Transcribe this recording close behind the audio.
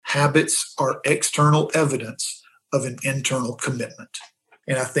habits are external evidence of an internal commitment.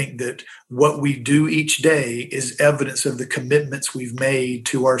 And I think that what we do each day is evidence of the commitments we've made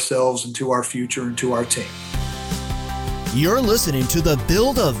to ourselves and to our future and to our team. You're listening to the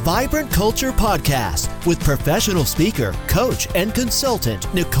Build a Vibrant Culture podcast with professional speaker, coach, and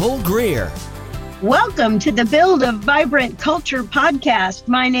consultant, Nicole Greer. Welcome to the Build a Vibrant Culture podcast.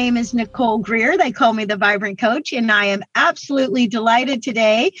 My name is Nicole Greer. They call me the Vibrant Coach, and I am absolutely delighted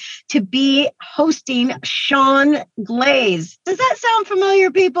today to be hosting Sean Glaze. Does that sound familiar,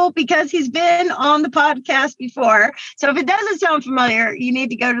 people? Because he's been on the podcast before. So if it doesn't sound familiar, you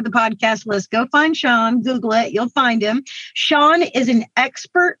need to go to the podcast list. Go find Sean, Google it, you'll find him. Sean is an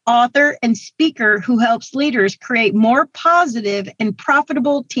expert author and speaker who helps leaders create more positive and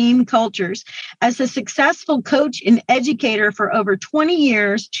profitable team cultures. As a successful coach and educator for over 20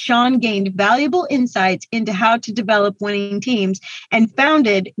 years, Sean gained valuable insights into how to develop winning teams and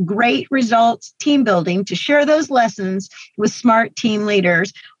founded Great Results Team Building to share those lessons with smart team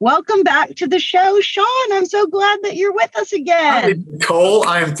leaders. Welcome back to the show, Sean. I'm so glad that you're with us again. Hi, Nicole,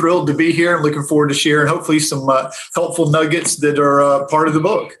 I am thrilled to be here. I'm looking forward to sharing hopefully some helpful nuggets that are part of the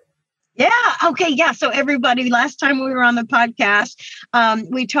book. Yeah. Okay. Yeah. So everybody, last time we were on the podcast,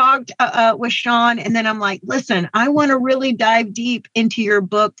 we talked with Sean, and then I'm like, listen, I want to really dive deep into your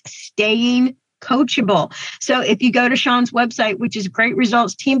book, Staying Coachable. So if you go to Sean's website, which is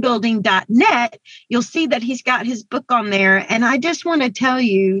greatresultsteambuilding.net, you'll see that he's got his book on there. And I just want to tell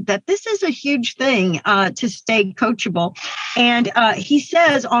you that this is a huge thing to stay coachable. And he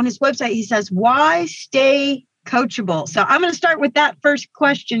says on his website, he says, why stay coachable? So I'm going to start with that first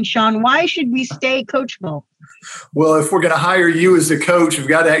question, Sean. Why should we stay coachable? Well, if we're going to hire you as a coach, we've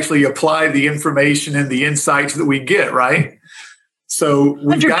got to actually apply the information and the insights that we get, right? So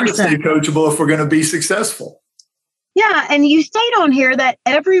we've 100%. got to stay coachable if we're going to be successful. Yeah. And you state on here that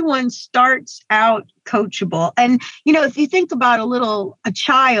everyone starts out coachable. And, if you think about a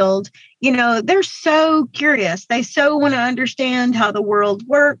child, they're so curious. They so want to understand how the world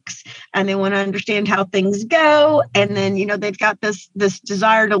works, and they want to understand how things go. And then, they've got this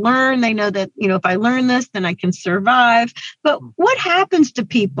desire to learn. They know that, if I learn this, then I can survive. But what happens to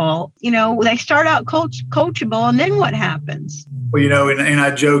people? They start out coachable, and then what happens? Well, and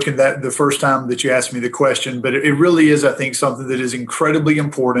I joke in that the first time that you asked me the question, but it really is, I think, something that is incredibly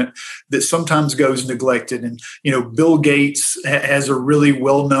important that sometimes goes neglected. And, Bill Gates has a really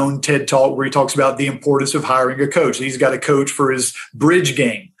well-known TED Talk where he talks about the importance of hiring a coach. He's got a coach for his bridge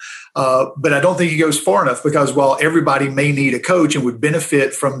game. But I don't think he goes far enough, because while everybody may need a coach and would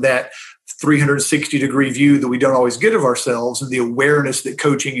benefit from that 360-degree view that we don't always get of ourselves and the awareness that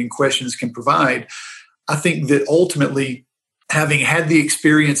coaching and questions can provide, I think that ultimately, having had the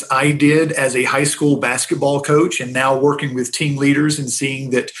experience I did as a high school basketball coach and now working with team leaders and seeing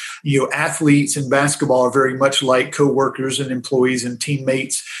that, athletes in basketball are very much like coworkers and employees and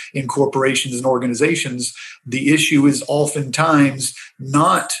teammates in corporations and organizations, the issue is oftentimes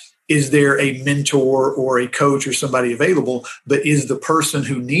not is there a mentor or a coach or somebody available, but is the person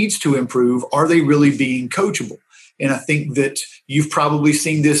who needs to improve, are they really being coachable? And I think that you've probably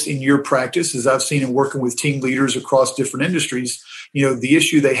seen this in your practice, as I've seen in working with team leaders across different industries. The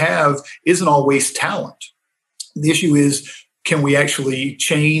issue they have isn't always talent. The issue is, can we actually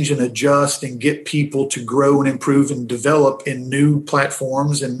change and adjust and get people to grow and improve and develop in new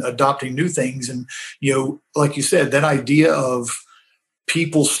platforms and adopting new things? And, like you said, that idea of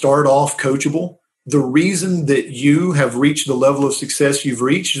people start off coachable. The reason that you have reached the level of success you've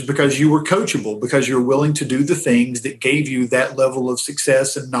reached is because you were coachable, because you're willing to do the things that gave you that level of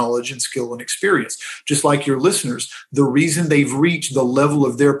success and knowledge and skill and experience. Just like your listeners, the reason they've reached the level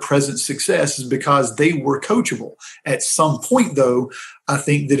of their present success is because they were coachable. At some point, though, I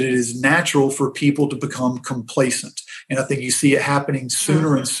think that it is natural for people to become complacent. And I think you see it happening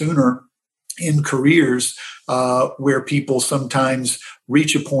sooner and sooner in careers where people sometimes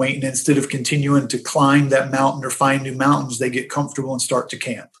reach a point, and instead of continuing to climb that mountain or find new mountains, they get comfortable and start to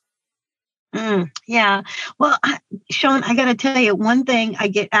camp. Yeah. Well, Sean, I got to tell you, one thing I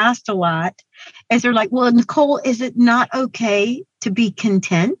get asked a lot is they're like, well, Nicole, is it not okay to be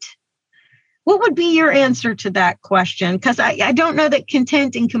content? What would be your answer to that question? Because I don't know that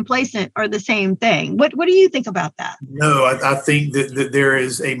content and complacent are the same thing. What do you think about that? No, I think that there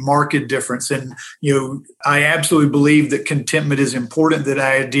is a marked difference. And, I absolutely believe that contentment is important, that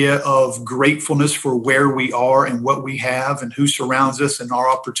idea of gratefulness for where we are and what we have and who surrounds us and our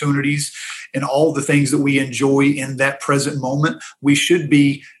opportunities and all the things that we enjoy in that present moment. We should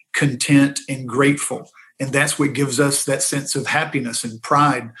be content and grateful. And that's what gives us that sense of happiness and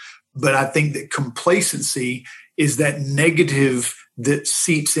pride. But I think that complacency is that negative that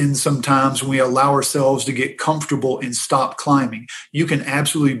seeps in sometimes when we allow ourselves to get comfortable and stop climbing. You can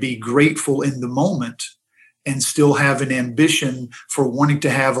absolutely be grateful in the moment and still have an ambition for wanting to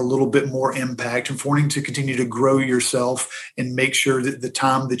have a little bit more impact and for wanting to continue to grow yourself and make sure that the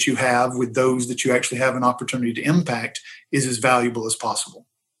time that you have with those that you actually have an opportunity to impact is as valuable as possible.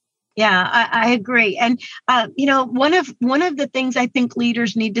 Yeah, I agree. And, one of the things I think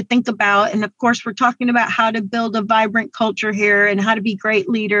leaders need to think about, and of course, we're talking about how to build a vibrant culture here and how to be great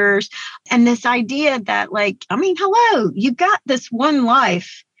leaders. And this idea that hello, you got this one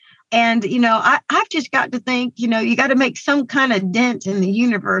life. And, I've just got to think, you got to make some kind of dent in the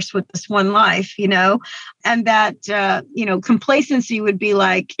universe with this one life, and that, complacency would be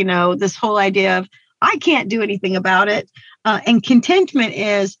like, this whole idea of I can't do anything about it. And contentment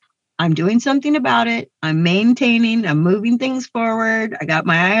is I'm doing something about it. I'm maintaining, I'm moving things forward. I got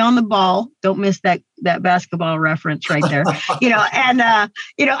my eye on the ball. Don't miss that basketball reference right there. I'm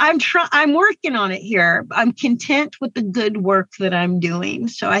working on it here. I'm content with the good work that I'm doing.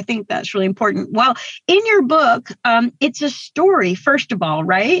 So I think that's really important. Well, in your book, it's a story, first of all,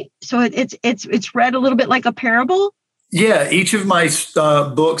 right? So it's read a little bit like a parable. Yeah, each of my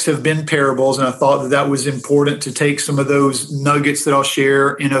books have been parables, and I thought that was important to take some of those nuggets that I'll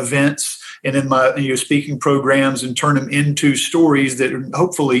share in events and in my speaking programs and turn them into stories that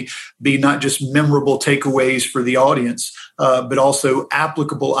hopefully be not just memorable takeaways for the audience, but also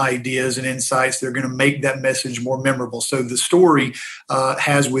applicable ideas and insights that are going to make that message more memorable. So the story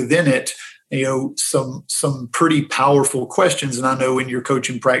has within it some pretty powerful questions, and I know in your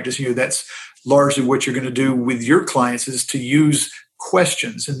coaching practice, that's largely what you're going to do with your clients is to use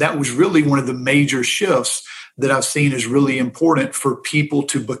questions. And that was really one of the major shifts that I've seen is really important for people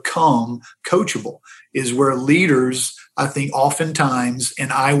to become coachable, is where leaders, I think oftentimes,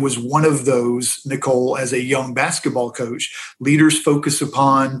 and I was one of those, Nicole, as a young basketball coach, leaders focus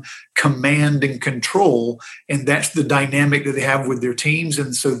upon command and control, and that's the dynamic that they have with their teams.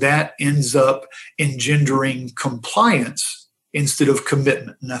 And so that ends up engendering compliance instead of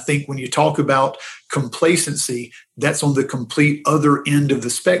commitment. And I think when you talk about complacency, that's on the complete other end of the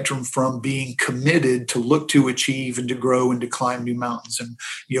spectrum from being committed to look to achieve and to grow and to climb new mountains. And,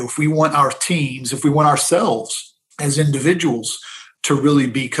 if we want our teams, if we want ourselves as individuals to really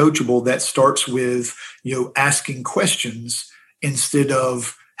be coachable, that starts with, asking questions instead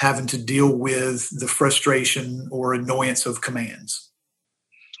of having to deal with the frustration or annoyance of commands.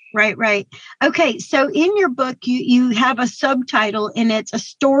 Right. Okay. So in your book, you have a subtitle, and it's a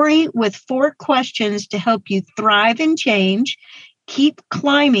story with 4 questions to help you thrive and change, keep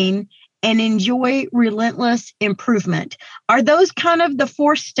climbing, and enjoy relentless improvement. Are those kind of the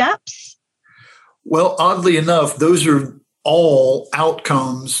 4 steps? Well, oddly enough, those are all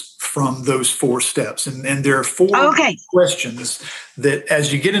outcomes from those 4 steps. And there are 4 questions that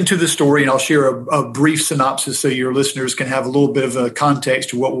as you get into the story, and I'll share a brief synopsis so your listeners can have a little bit of a context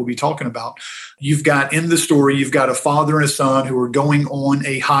to what we'll be talking about. You've got a father and a son who are going on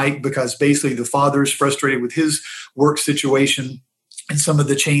a hike because basically the father is frustrated with his work situation and some of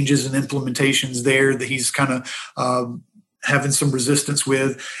the changes and implementations there that he's kind of having some resistance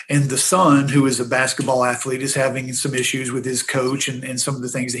with. And the son, who is a basketball athlete, is having some issues with his coach and some of the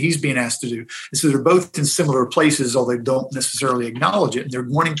things that he's being asked to do. And so they're both in similar places, although they don't necessarily acknowledge it. And they're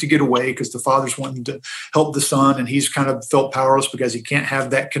wanting to get away because the father's wanting to help the son, and he's kind of felt powerless because he can't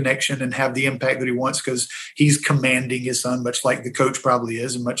have that connection and have the impact that he wants because he's commanding his son, much like the coach probably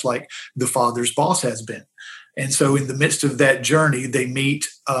is and much like the father's boss has been. And so in the midst of that journey, they meet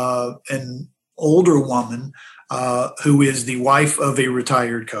an older woman who is the wife of a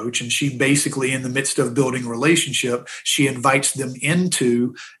retired coach. And she basically, in the midst of building a relationship, she invites them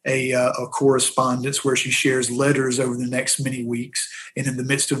into a correspondence where she shares letters over the next many weeks. And in the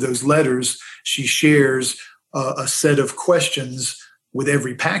midst of those letters, she shares a set of questions with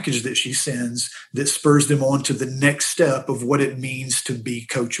every package that she sends that spurs them on to the next step of what it means to be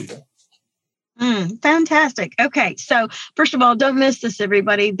coachable. Fantastic. Okay. So first of all, don't miss this,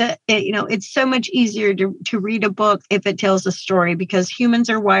 everybody. It's so much easier to read a book if it tells a story because humans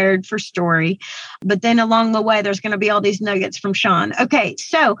are wired for story. But then along the way, there's going to be all these nuggets from Sean. Okay.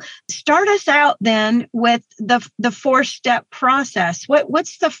 So start us out then with the 4-step process.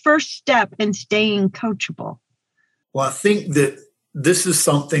 What's the first step in staying coachable? Well, I think that this is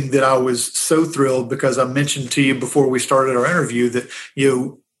something that I was so thrilled because I mentioned to you before we started our interview that,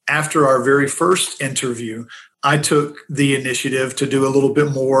 after our very first interview, I took the initiative to do a little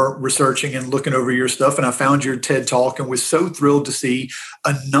bit more researching and looking over your stuff. And I found your TED Talk and was so thrilled to see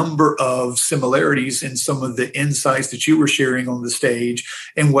a number of similarities in some of the insights that you were sharing on the stage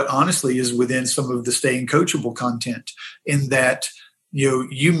and what honestly is within some of the Staying Coachable content. In that,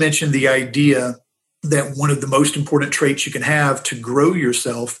 you mentioned the idea that one of the most important traits you can have to grow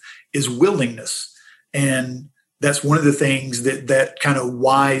yourself is willingness. And that's one of the things that kind of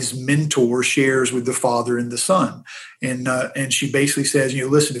wise mentor shares with the father and the son. And she basically says,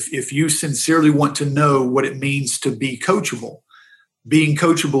 listen, if you sincerely want to know what it means to be coachable, being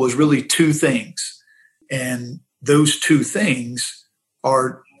coachable is really two things. And those two things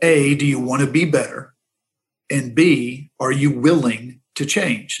are A, do you want to be better? And B, are you willing to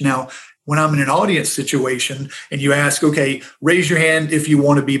change? Now, when I'm in an audience situation and you ask, okay, raise your hand if you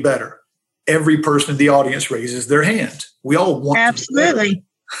want to be better. Every person in the audience raises their hand. We all want absolutely.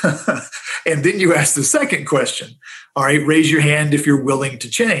 To and then you ask the second question. All right, raise your hand if you're willing to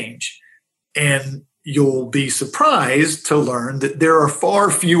change. And you'll be surprised to learn that there are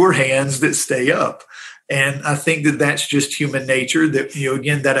far fewer hands that stay up. And I think that that's just human nature, that,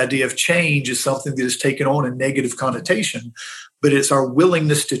 again, that idea of change is something that has taken on a negative connotation, but it's our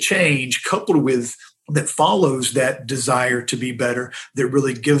willingness to change coupled with that follows that desire to be better that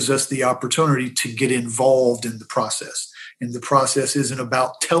really gives us the opportunity to get involved in the process. And the process isn't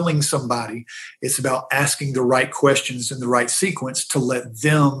about telling somebody, it's about asking the right questions in the right sequence to let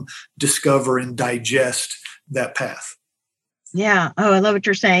them discover and digest that path. Yeah. Oh, I love what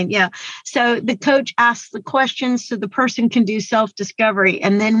you're saying. Yeah. So the coach asks the questions so the person can do self-discovery.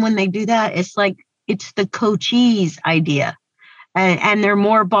 And then when they do that, it's like, it's the coachee's idea. And they're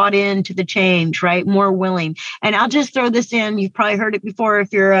more bought into the change, right? More willing. And I'll just throw this in. You've probably heard it before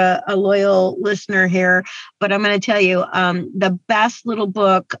if you're a loyal listener here, but I'm going to tell you the best little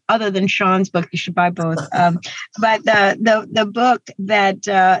book, other than Sean's book, you should buy both. But the book that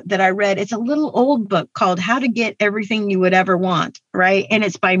I read, it's a little old book called How to Get Everything You Would Ever Want, right? And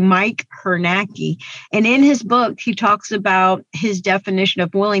it's by Mike Hernacki. And in his book, he talks about his definition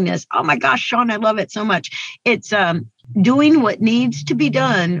of willingness. Oh my gosh, Sean, I love it so much. It's doing what needs to be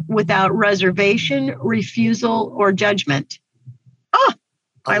done without reservation, refusal, or judgment. Oh,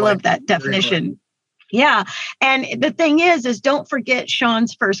 I love that definition. Yeah. And the thing is don't forget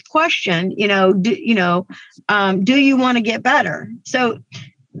Sean's first question, do you want to get better? So,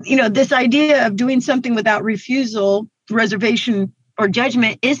 this idea of doing something without refusal, reservation, or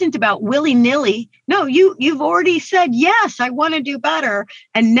judgment isn't about willy-nilly. No, you've already said, yes, I want to do better.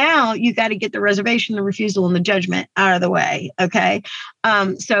 And now you got to get the reservation, the refusal, and the judgment out of the way. Okay.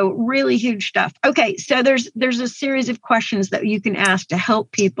 So really huge stuff. Okay. So there's a series of questions that you can ask to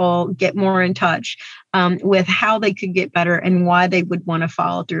help people get more in touch with how they could get better and why they would want to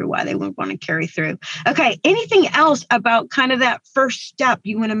follow through, why they would want to carry through. Okay. Anything else about kind of that first step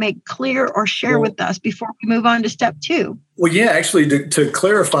you want to make clear or share with us before we move on to step 2? Well, yeah, actually, to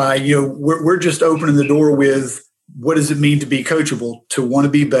clarify, we're just opening the door with what does it mean to be coachable, to want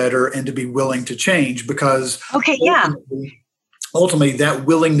to be better, and to be willing to change? Because ultimately, that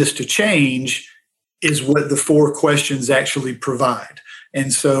willingness to change is what the 4 questions actually provide.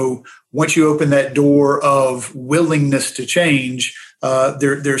 And so once you open that door of willingness to change,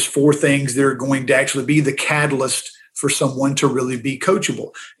 there's 4 things that are going to actually be the catalyst for someone to really be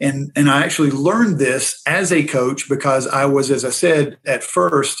coachable. And I actually learned this as a coach because I was, as I said at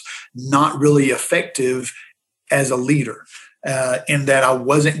first, not really effective as a leader. In that I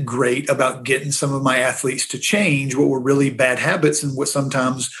wasn't great about getting some of my athletes to change what were really bad habits and what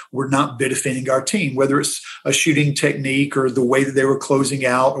sometimes were not benefiting our team, whether it's a shooting technique or the way that they were closing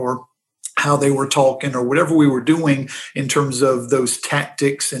out or how they were talking or whatever we were doing in terms of those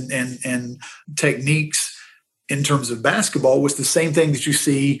tactics and techniques. In terms of basketball, was the same thing that you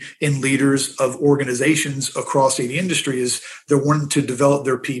see in leaders of organizations across the industry is they're wanting to develop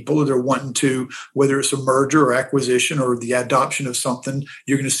their people, or they're wanting to, whether it's a merger or acquisition or the adoption of something,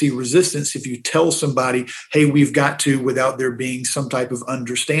 you're going to see resistance if you tell somebody, hey, we've got to, without there being some type of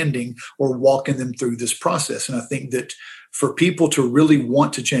understanding or walking them through this process. And I think that for people to really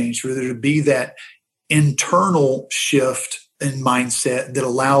want to change, for there to be that internal shift and mindset that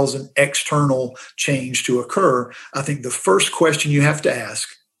allows an external change to occur, I think the first question you have to ask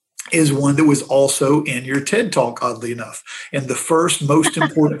is one that was also in your TED Talk, oddly enough. And the first most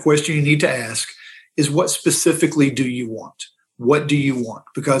important question you need to ask is, what specifically do you want? What do you want?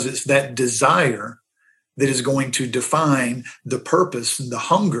 Because it's that desire that is going to define the purpose and the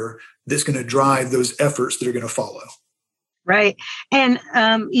hunger that's going to drive those efforts that are going to follow. Right. And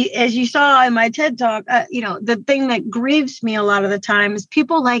as you saw in my TED Talk, the thing that grieves me a lot of the time is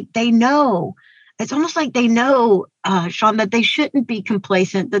people they know it's almost like they know, Sean, that they shouldn't be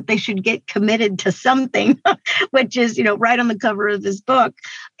complacent, that they should get committed to something, which is, right on the cover of this book.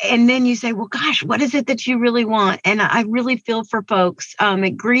 And then you say, well, gosh, what is it that you really want? And I really feel for folks.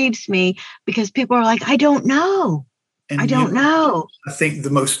 It grieves me because people are like, I don't know. I don't know. I think the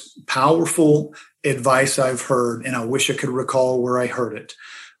most powerful advice I've heard, and I wish I could recall where I heard it,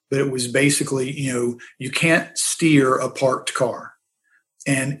 but it was basically, you can't steer a parked car.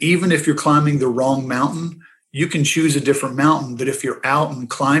 And even if you're climbing the wrong mountain, you can choose a different mountain. But if you're out and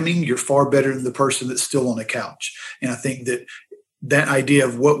climbing, you're far better than the person that's still on a couch. And I think that idea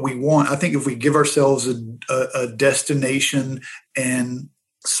of what we want, I think if we give ourselves a destination and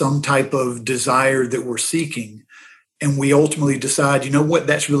some type of desire that we're seeking, and we ultimately decide,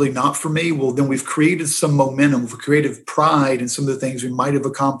 that's really not for me, well, then we've created some momentum, we've created pride in some of the things we might have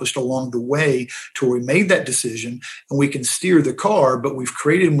accomplished along the way to where we made that decision, and we can steer the car, but we've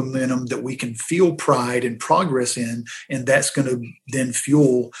created momentum that we can feel pride and progress in, and that's going to then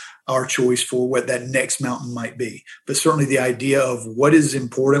fuel our choice for what that next mountain might be. But certainly the idea of what is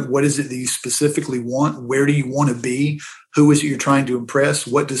important, what is it that you specifically want, where do you want to be, who is it you're trying to impress,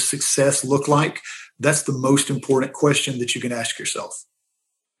 what does success look like? That's the most important question that you can ask yourself.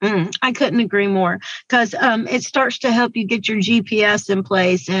 I couldn't agree more, because it starts to help you get your GPS in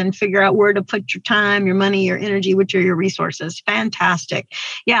place and figure out where to put your time, your money, your energy, which are your resources. Fantastic.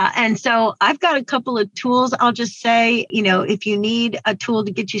 Yeah. And so I've got a couple of tools. I'll just say, if you need a tool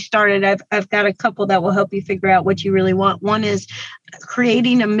to get you started, I've got a couple that will help you figure out what you really want. One is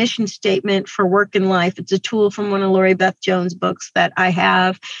creating a mission statement for work and life. It's a tool from one of Lori Beth Jones' books that I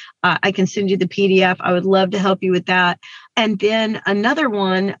have. I can send you the PDF. I would love to help you with that. And then another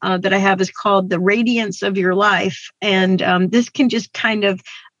one that I have is called The Radiance of Your Life. And this can just kind of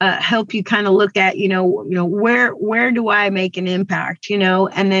help you kind of look at, where do I make an impact,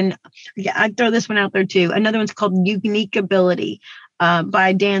 and then I'd throw this one out there too. Another one's called Unique Ability.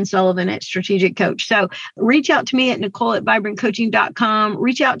 By Dan Sullivan at Strategic Coach. So reach out to me at Nicole@vibrantcoaching.com.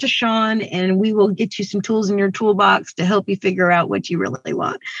 Reach out to Sean, and we will get you some tools in your toolbox to help you figure out what you really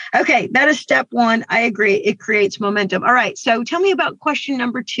want. Okay, that is step one. I agree. It creates momentum. All right. So tell me about question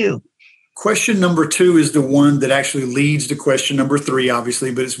number 2. Question number 2 is the one that actually leads to question number 3,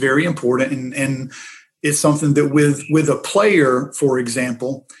 obviously, but it's very important. And it's something that with a player, for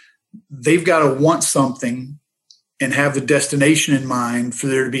example, they've got to want something and have the destination in mind for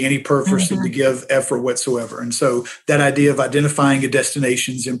there to be any purpose to give effort whatsoever. And so that idea of identifying a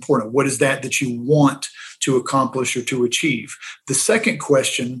destination is important. What is that you want to accomplish or to achieve? The second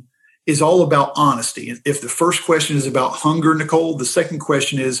question is all about honesty. If the first question is about hunger, Nicole, the second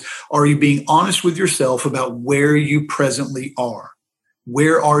question is, are you being honest with yourself about where you presently are?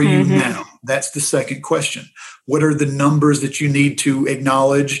 Where are you now? That's the second question. What are the numbers that you need to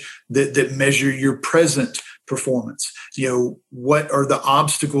acknowledge that measure your present performance? What are the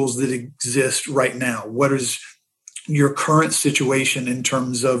obstacles that exist right now? What is your current situation in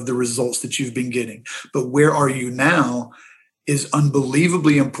terms of the results that you've been getting? But where are you now is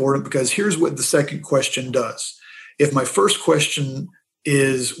unbelievably important, because here's what the second question does. If my first question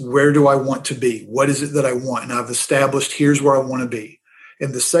is, where do I want to be? What is it that I want? And I've established, here's where I want to be.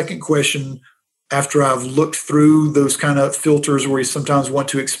 And the second question, after I've looked through those kind of filters where you sometimes want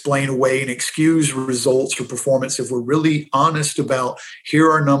to explain away and excuse results or performance, if we're really honest about,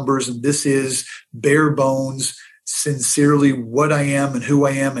 here are numbers and this is bare bones, sincerely what I am and who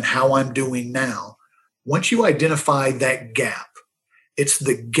I am and how I'm doing now. Once you identify that gap, it's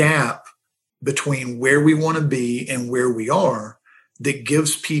the gap between where we want to be and where we are that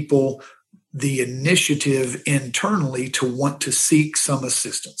gives people the initiative internally to want to seek some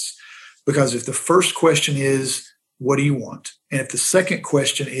assistance. Because if the first question is, what do you want? And if the second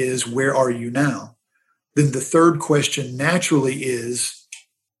question is, where are you now? Then the third question naturally is,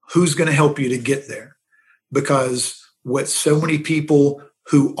 who's going to help you to get there? Because what so many people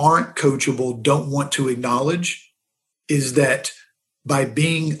who aren't coachable don't want to acknowledge is that by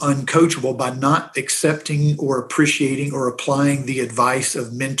being uncoachable, by not accepting or appreciating or applying the advice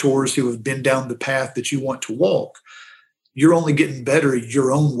of mentors who have been down the path that you want to walk, you're only getting better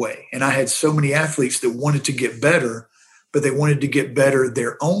your own way. And I had so many athletes that wanted to get better, but they wanted to get better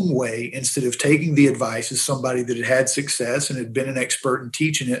their own way instead of taking the advice of somebody that had had success and had been an expert in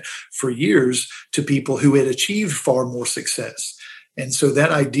teaching it for years to people who had achieved far more success. And so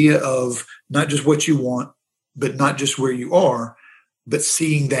that idea of not just what you want, but not just where you are, but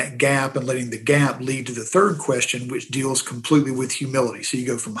seeing that gap and letting the gap lead to the third question, which deals completely with humility. So you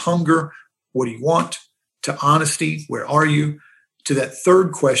go from hunger, what do you want, to honesty, where are you, to that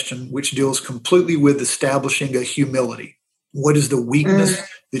third question, which deals completely with establishing a humility. What is the weakness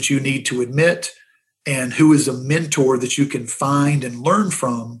that you need to admit? and who is a mentor that you can find and learn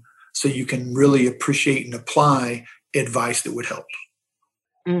from so you can really appreciate and apply advice that would help.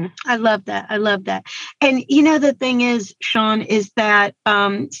 I love that. I love that. And the thing is, Sean, is that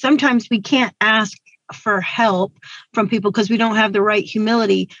sometimes we can't ask for help from people because we don't have the right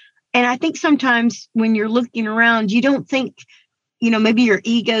humility. And I think sometimes when you're looking around, you don't think, maybe your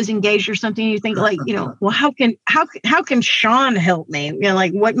ego's engaged or something. You think like, well, how can Sean help me?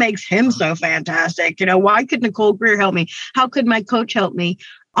 Like what makes him so fantastic? Why could Nicole Greer help me? How could my coach help me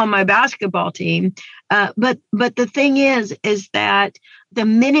on my basketball team? But the thing is that the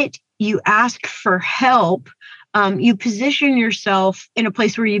minute you ask for help, you position yourself in a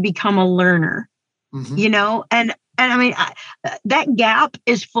place where you become a learner, and I mean, that gap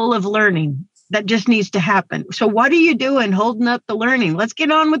is full of learning that just needs to happen. So what are you doing holding up the learning? Let's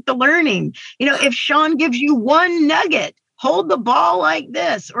get on with the learning. If Sean gives you one nugget, hold the ball like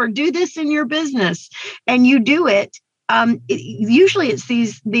this, or do this in your business, and you do it. Usually it's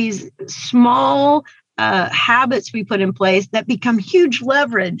these small habits we put in place that become huge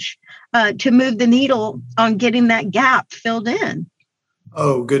leverage to move the needle on getting that gap filled in.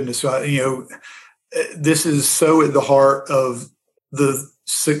 Oh, goodness. This is so at the heart of the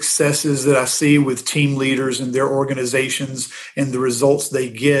successes that I see with team leaders and their organizations and the results they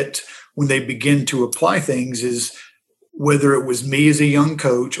get when they begin to apply things is whether it was me as a young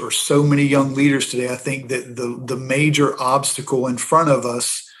coach or so many young leaders today. I think that the major obstacle in front of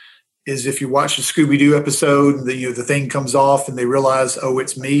us is if you watch the Scooby-Doo episode and the thing comes off and they realize, oh,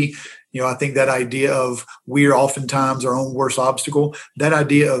 it's me. I think that idea of we're oftentimes our own worst obstacle, that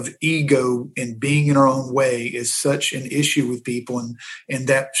idea of ego and being in our own way is such an issue with people, and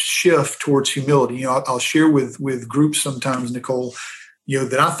that shift towards humility. I'll share with groups sometimes, Nicole,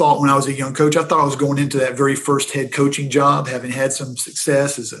 that I thought when I was a young coach, I thought I was going into that very first head coaching job, having had some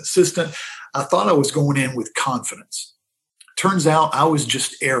success as an assistant. I thought I was going in with confidence. Turns out I was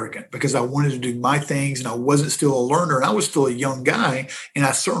just arrogant because I wanted to do my things and I wasn't still a learner and I was still a young guy and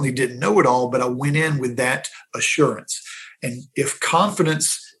I certainly didn't know it all, but I went in with that assurance. And if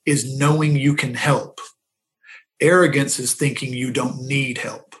confidence is knowing you can help, arrogance is thinking you don't need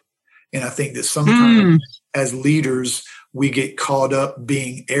help. And I think that sometimes as leaders, we get caught up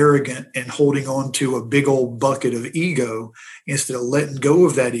being arrogant and holding on to a big old bucket of ego instead of letting go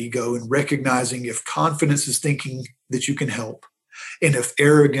of that ego and recognizing if confidence is thinking that you can help, and if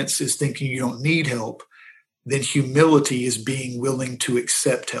arrogance is thinking you don't need help, then humility is being willing to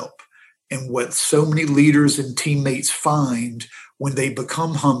accept help. And what so many leaders and teammates find when they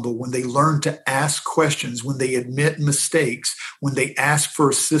become humble, when they learn to ask questions, when they admit mistakes, when they ask for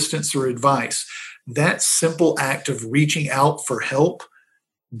assistance or advice, that simple act of reaching out for help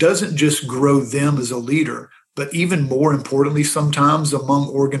doesn't just grow them as a leader, but even more importantly, sometimes among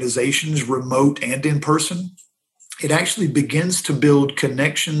organizations, remote and in person, it actually begins to build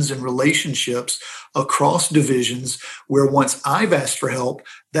connections and relationships across divisions where once I've asked for help,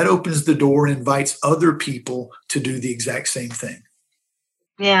 that opens the door and invites other people to do the exact same thing.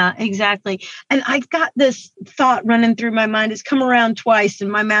 Yeah, exactly. And I've got this thought running through my mind. It's come around twice,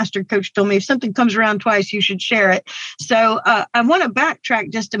 and my master coach told me if something comes around twice, you should share it. So I want to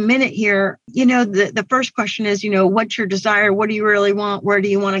backtrack just a minute here. The first question is, what's your desire? What do you really want? Where do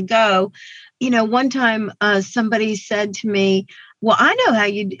you want to go? One time somebody said to me, well, I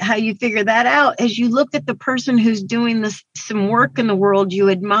know how you figure that out as you look at the person who's doing some work in the world you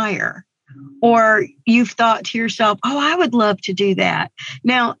admire. Or you've thought to yourself, oh, I would love to do that.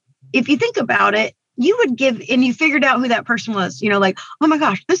 Now, if you think about it, you would give, and you figured out who that person was, like, oh my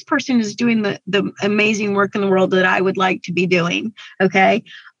gosh, this person is doing the amazing work in the world that I would like to be doing. Okay.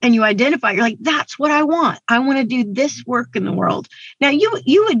 And you identify, you're like, that's what I want. I want to do this work in the world. Now you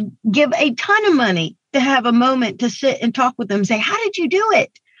would give a ton of money to have a moment to sit and talk with them, say, how did you do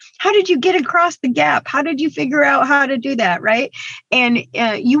it? How did you get across the gap? How did you figure out how to do that? Right. And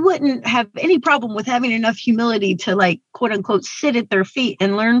you wouldn't have any problem with having enough humility to, like, quote unquote, sit at their feet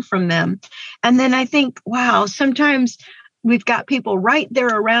and learn from them. And then I think, wow, sometimes we've got people right there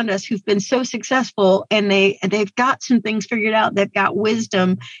around us who've been so successful and they've got some things figured out. They've got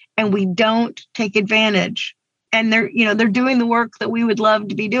wisdom, and we don't take advantage. And they're doing the work that we would love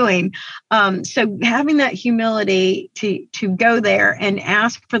to be doing. So having that humility to go there and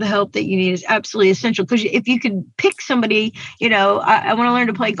ask for the help that you need is absolutely essential. Because if you could pick somebody, I want to learn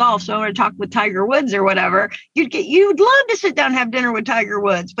to play golf, so I want to talk with Tiger Woods or whatever, you'd love to sit down and have dinner with Tiger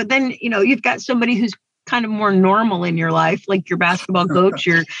Woods. But then, you've got somebody who's kind of more normal in your life, like your basketball coach,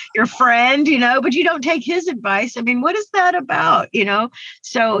 your friend, but you don't take his advice. I mean, what is that about?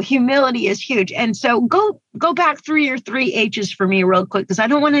 So humility is huge. And so go back through your 3 H's for me real quick, because I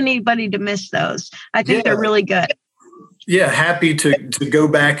don't want anybody to miss those. I think they're really good. Yeah, happy to go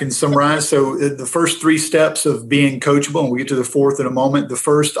back and summarize. So the first 3 steps of being coachable, and we'll get to the 4th in a moment. The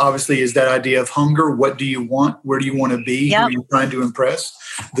first, obviously, is that idea of hunger. What do you want? Where do you want to be? Who are you trying to impress?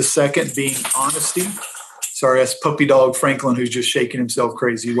 The second being honesty. Sorry, that's puppy dog Franklin, who's just shaking himself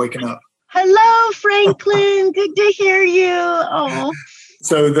crazy, waking up. Hello, Franklin. Good to hear you. Oh.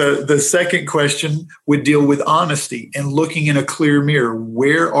 So the second question would deal with honesty and looking in a clear mirror.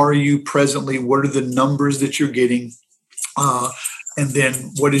 Where are you presently? What are the numbers that you're getting? And then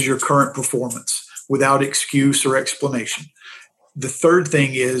what is your current performance without excuse or explanation? The third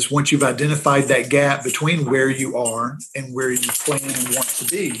thing is, once you've identified that gap between where you are and where you plan and want to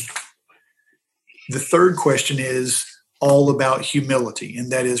be, the third question is all about humility.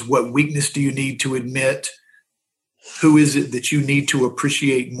 And that is, what weakness do you need to admit? Who is it that you need to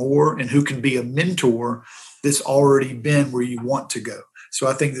appreciate more? And who can be a mentor that's already been where you want to go? So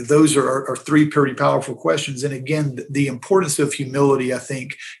I think that those are 3 pretty powerful questions. And again, the importance of humility, I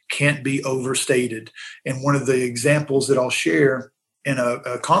think, can't be overstated. And one of the examples that I'll share in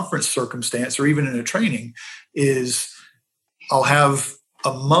a conference circumstance or even in a training is I'll have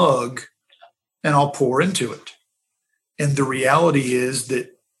a mug and I'll pour into it. And the reality is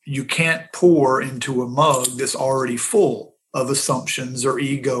that you can't pour into a mug that's already full of assumptions or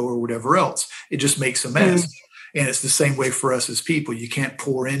ego or whatever else. It just makes a mess. And it's the same way for us as people. You can't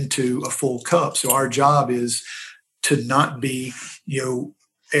pour into a full cup. So our job is to not be,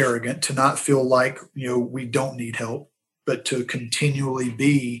 arrogant, to not feel like, we don't need help, but to continually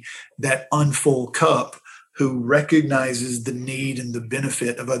be that unfull cup who recognizes the need and the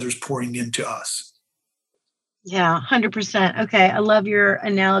benefit of others pouring into us. Yeah, 100%. Okay. I love your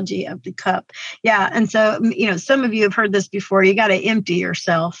analogy of the cup. Yeah. And so, some of you have heard this before. You got to empty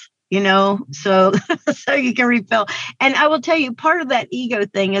yourself. So you can refill. And I will tell you, part of that ego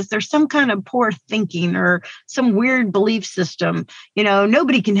thing is there's some kind of poor thinking or some weird belief system.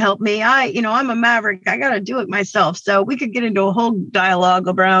 Nobody can help me. I'm a maverick. I got to do it myself. So we could get into a whole dialogue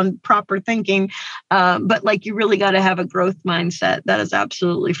around proper thinking. But you really got to have a growth mindset. That is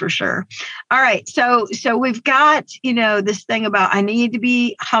absolutely for sure. All right. So we've got, this thing about I need to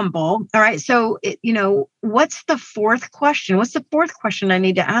be humble. All right. So, what's the 4th question? What's the 4th question I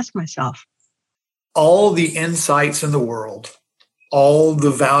need to ask myself? All the insights in the world, all the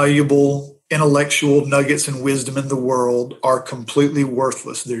valuable intellectual nuggets and wisdom in the world are completely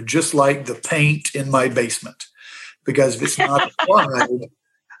worthless. They're just like the paint in my basement, because if it's not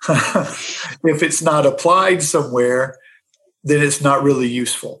applied, somewhere, then it's not really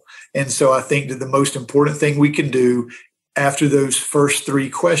useful. And so I think that the most important thing we can do after those first 3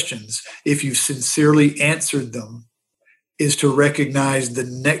 questions, if you've sincerely answered them, is to recognize the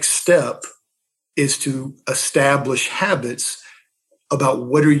next step is to establish habits about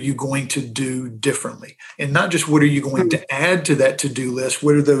what are you going to do differently. And not just what are you going to add to that to-do list,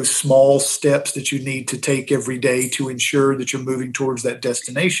 what are those small steps that you need to take every day to ensure that you're moving towards that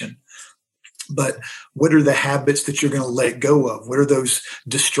destination. But what are the habits that you're going to let go of? What are those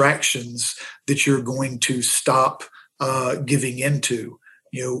distractions that you're going to stop giving into?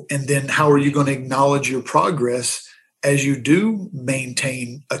 And then how are you going to acknowledge your progress as you do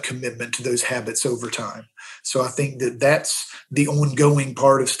maintain a commitment to those habits over time? So I think that that's the ongoing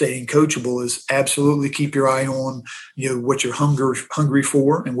part of staying coachable, is absolutely keep your eye on, what you're hungry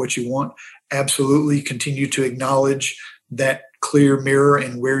for and what you want. Absolutely continue to acknowledge that clear mirror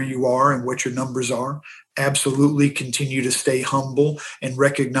and where you are and what your numbers are. Absolutely continue to stay humble and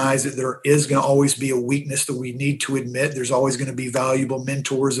recognize that there is going to always be a weakness that we need to admit. There's always going to be valuable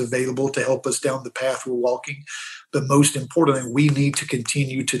mentors available to help us down the path we're walking. But most importantly, we need to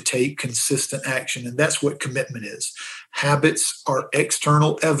continue to take consistent action. And that's what commitment is. Habits are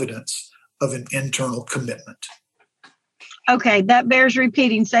external evidence of an internal commitment. Okay, that bears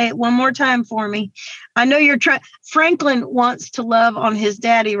repeating. Say it one more time for me. I know you're trying. Franklin wants to love on his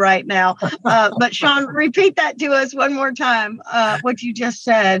daddy right now. But Sean, repeat that to us one more time, what you just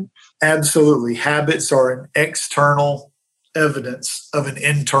said. Absolutely. Habits are an external evidence of an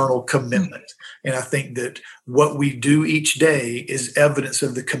internal commitment. And I think that what we do each day is evidence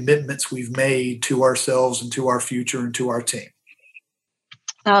of the commitments we've made to ourselves and to our future and to our team.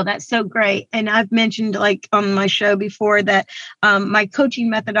 Oh, that's so great. And I've mentioned like on my show before that my coaching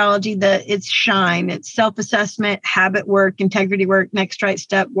methodology, it's SHINE, it's self-assessment, habit work, integrity work, next right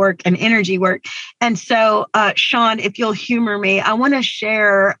step work, and energy work. And so, Sean, if you'll humor me, I want to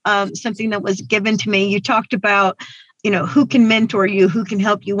share something that was given to me. You talked about who can mentor you, who can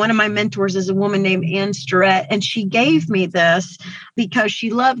help you. One of my mentors is a woman named Ann Starrett, and she gave me this because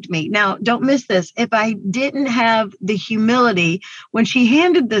she loved me. Now, don't miss this. If I didn't have the humility, when she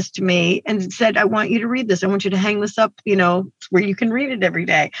handed this to me and said, I want you to read this, I want you to hang this up, where you can read it every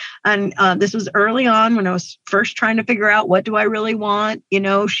day. And this was early on when I was first trying to figure out what do I really want.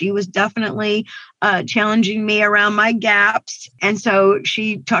 She was definitely challenging me around my gaps. And so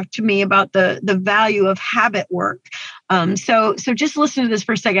she talked to me about the value of habit work. So just listen to this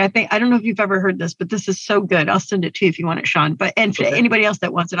for a second. I don't know if you've ever heard this, but this is so good. I'll send it to you if you want it, Sean. And for anybody else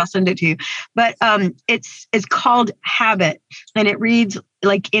that wants it, I'll send it to you. But it's called Habit, and it reads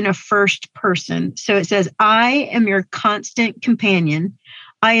like in a first person. So it says, I am your constant companion.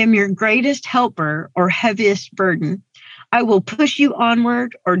 I am your greatest helper or heaviest burden. I will push you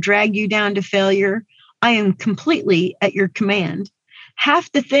onward or drag you down to failure. I am completely at your command.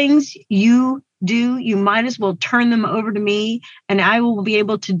 Half the things you do, you might as well turn them over to me, and I will be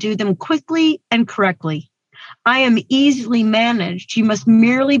able to do them quickly and correctly. I am easily managed. You must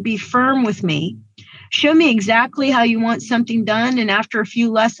merely be firm with me. Show me exactly how you want something done, and after a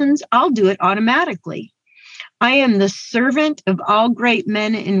few lessons, I'll do it automatically. I am the servant of all great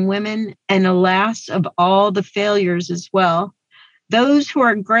men and women, and alas, of all the failures as well. Those who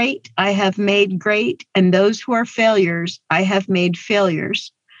are great, I have made great, and those who are failures, I have made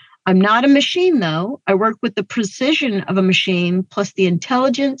failures. I'm not a machine, though. I work with the precision of a machine plus the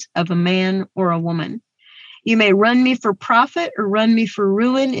intelligence of a man or a woman. You may run me for profit or run me for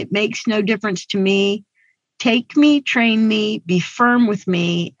ruin. It makes no difference to me. Take me, train me, be firm with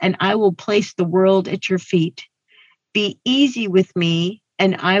me, and I will place the world at your feet. Be easy with me,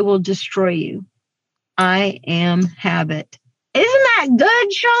 and I will destroy you. I am habit. Isn't that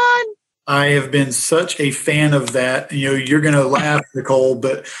good, Sean? I have been such a fan of that. You're going to laugh, Nicole,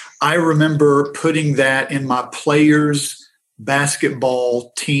 but I remember putting that in my players'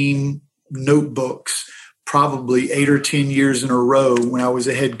 basketball team notebooks probably 8 or 10 years in a row when I was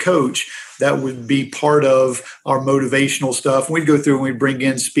a head coach. That would be part of our motivational stuff. We'd go through and we'd bring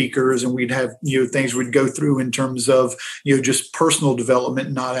in speakers, and we'd have, things we'd go through in terms of, just personal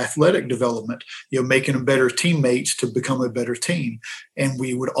development, not athletic development, making them better teammates to become a better team. And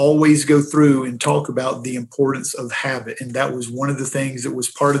we would always go through and talk about the importance of habit. And that was one of the things that was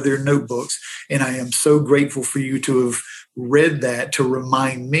part of their notebooks. And I am so grateful for you to have read that to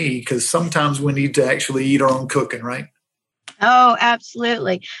remind me, because sometimes we need to actually eat our own cooking, right? Oh,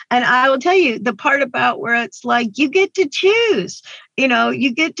 absolutely. And I will tell you the part about where it's like you get to choose,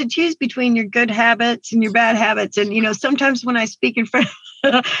 you get to choose between your good habits and your bad habits. And, sometimes when I speak in front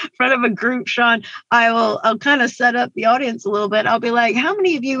of a group, Sean, I'll kind of set up the audience a little bit. I'll be like, how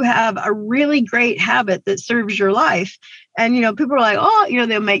many of you have a really great habit that serves your life? And, people are like, oh,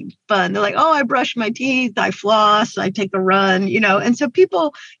 they'll make fun. They're like, oh, I brush my teeth, I floss, I take a run, and so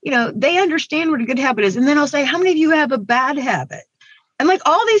people, they understand what a good habit is. And then I'll say, how many of you have a bad habit? And like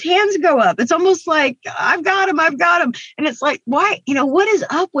all these hands go up. It's almost like, I've got them. And it's like, why, what is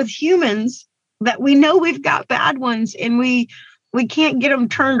up with humans that we know we've got bad ones and we can't get them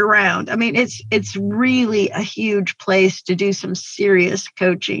turned around? I mean, it's really a huge place to do some serious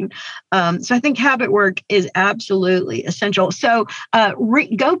coaching. So I think habit work is absolutely essential. So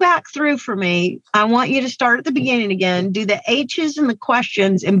go back through for me. I want you to start at the beginning again, do the H's and the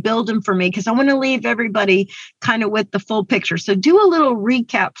questions and build them for me, because I want to leave everybody kind of with the full picture. So do a little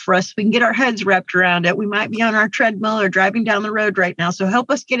recap for us so we can get our heads wrapped around it. We might be on our treadmill or driving down the road right now. So help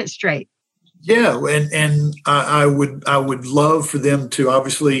us get it straight. Yeah, and I would love for them to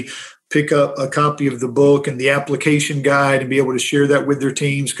obviously pick up a copy of the book and the application guide and be able to share that with their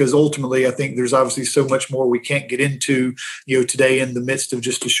teams, because ultimately I think there's obviously so much more we can't get into, today in the midst of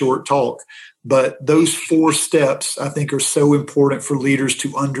just a short talk. But those 4 steps I think are so important for leaders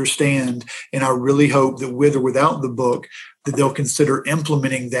to understand, and I really hope that with or without the book, that they'll consider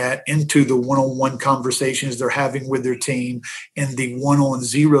implementing that into the one-on-one conversations they're having with their team and the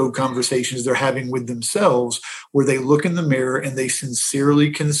one-on-zero conversations they're having with themselves, where they look in the mirror and they sincerely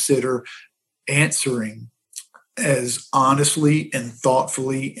consider answering as honestly and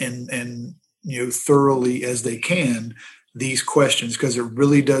thoughtfully and thoroughly as they can these questions, because it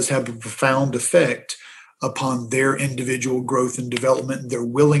really does have a profound effect upon their individual growth and development, their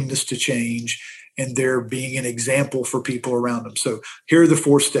willingness to change, and their being an example for people around them. So here are the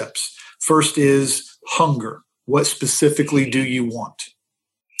 4 steps. First is hunger. What specifically do you want?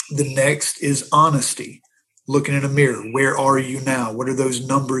 The next is honesty. Looking in a mirror. Where are you now? What are those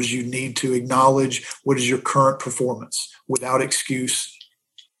numbers you need to acknowledge? What is your current performance without excuse?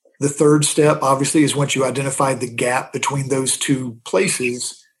 The third step, obviously, is once you identify the gap between those two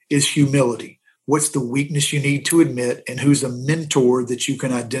places, is humility. What's the weakness you need to admit, and who's a mentor that you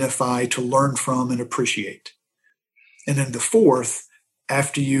can identify to learn from and appreciate? And then the fourth,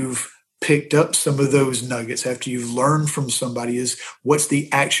 after you've picked up some of those nuggets, after you've learned from somebody, is what's the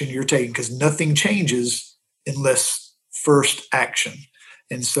action you're taking? Because nothing changes unless first action.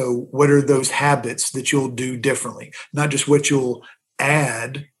 And so what are those habits that you'll do differently? Not just what you'll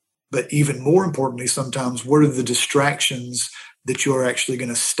add, but even more importantly, sometimes what are the distractions that you're actually going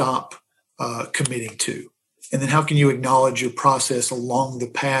to stop committing to? And then how can you acknowledge your process along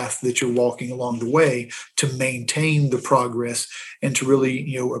the path that you're walking along the way to maintain the progress and to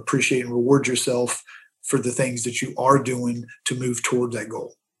really, appreciate and reward yourself for the things that you are doing to move toward that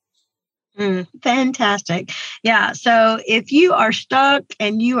goal? Fantastic. Yeah. So if you are stuck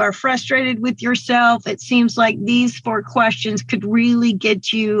and you are frustrated with yourself, it seems like these 4 questions could really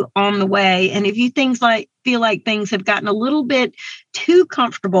get you on the way. And if you feel like things have gotten a little bit too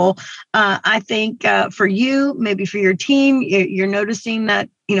comfortable, I think for you, maybe for your team, you're noticing that,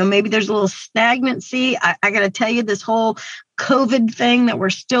 maybe there's a little stagnancy. I got to tell you, this whole COVID thing that we're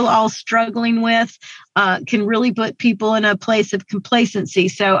still all struggling with can really put people in a place of complacency.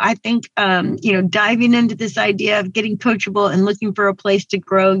 So I think, diving into this idea of getting coachable and looking for a place to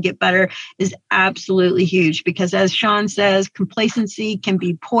grow and get better is absolutely huge, because as Sean says, complacency can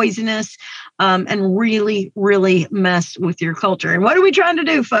be poisonous and really, really mess with your culture. And what are we trying to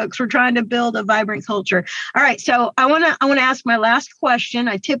do, folks? We're trying to build a vibrant culture. All right. So I want to ask my last question.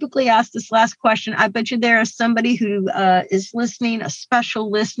 I typically ask this last question. I bet you there is somebody who is listening, a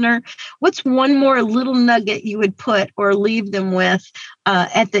special listener. What's one more little nugget you would put or leave them with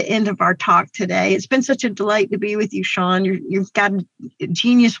at the end of our talk today? It's been such a delight to be with you, Sean. You've got a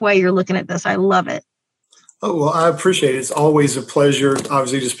genius way you're looking at this. I love it. Oh, well, I appreciate it. It's always a pleasure,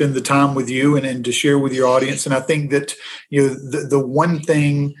 obviously, to spend the time with you and to share with your audience. And I think that, the one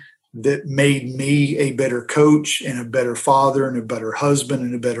thing that made me a better coach and a better father and a better husband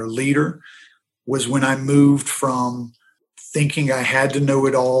and a better leader was when I moved from thinking I had to know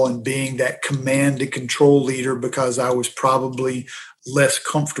it all and being that command and control leader because I was probably less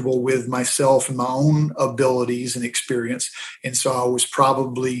comfortable with myself and my own abilities and experience. And so I was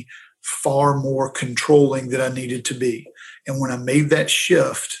probably far more controlling than I needed to be. And when I made that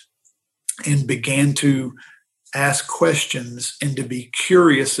shift and began to ask questions and to be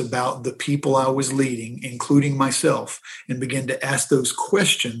curious about the people I was leading, including myself, and began to ask those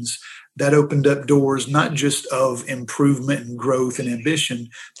questions, that opened up doors not just of improvement and growth and ambition,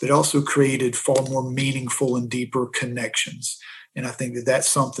 but also created far more meaningful and deeper connections. And I think that that's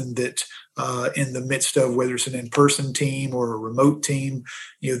something that in the midst of whether it's an in-person team or a remote team,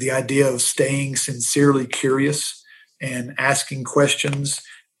 the idea of staying sincerely curious and asking questions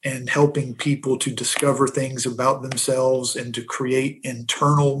and helping people to discover things about themselves and to create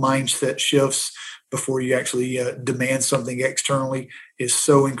internal mindset shifts before you actually demand something externally is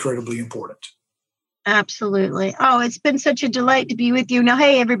so incredibly important. Absolutely. Oh, it's been such a delight to be with you. Now,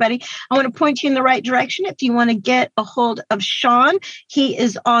 hey, everybody, I want to point you in the right direction. If you want to get a hold of Sean, he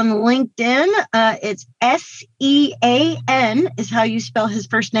is on LinkedIn. It's SEAN is how you spell his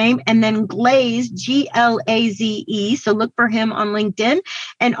first name, and then Glaze, GLAZE. So look for him on LinkedIn.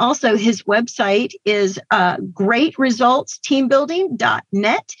 And also his website is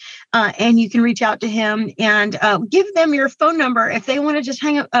greatresultsteambuilding.net. And you can reach out to him and give them your phone number. If they want to just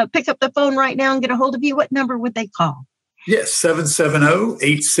pick up the phone right now and get a hold of you, what number would they call? Yes,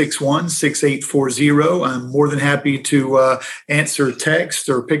 770-861-6840. I'm more than happy to answer text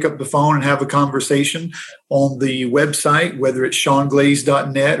or pick up the phone and have a conversation on the website, whether it's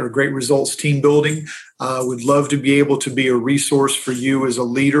seanglaze.net or Great Results Team Building. Would love to be able to be a resource for you as a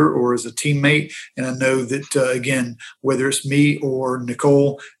leader or as a teammate. And I know that, again, whether it's me or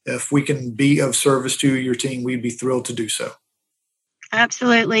Nicole, if we can be of service to your team, we'd be thrilled to do so.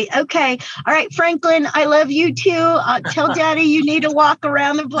 Absolutely. Okay. All right, Franklin, I love you too. Tell Daddy you need to walk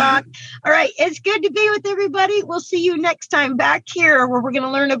around the block. All right. It's good to be with everybody. We'll see you next time back here where we're going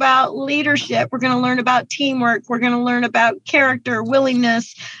to learn about leadership. We're going to learn about teamwork. We're going to learn about character,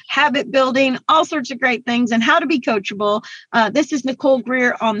 willingness, habit building, all sorts of great things, and how to be coachable. This is Nicole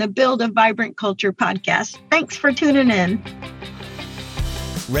Greer on the Build a Vibrant Culture podcast. Thanks for tuning in.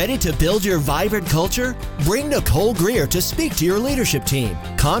 Ready to build your vibrant culture? Bring Nicole Greer to speak to your leadership team,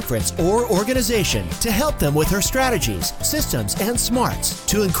 conference, or organization to help them with her strategies, systems, and smarts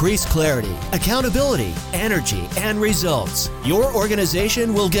to increase clarity, accountability, energy, and results. Your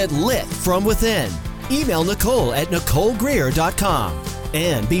organization will get lit from within. Email Nicole at NicoleGreer.com.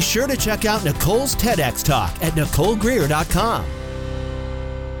 And be sure to check out Nicole's TEDx Talk at NicoleGreer.com.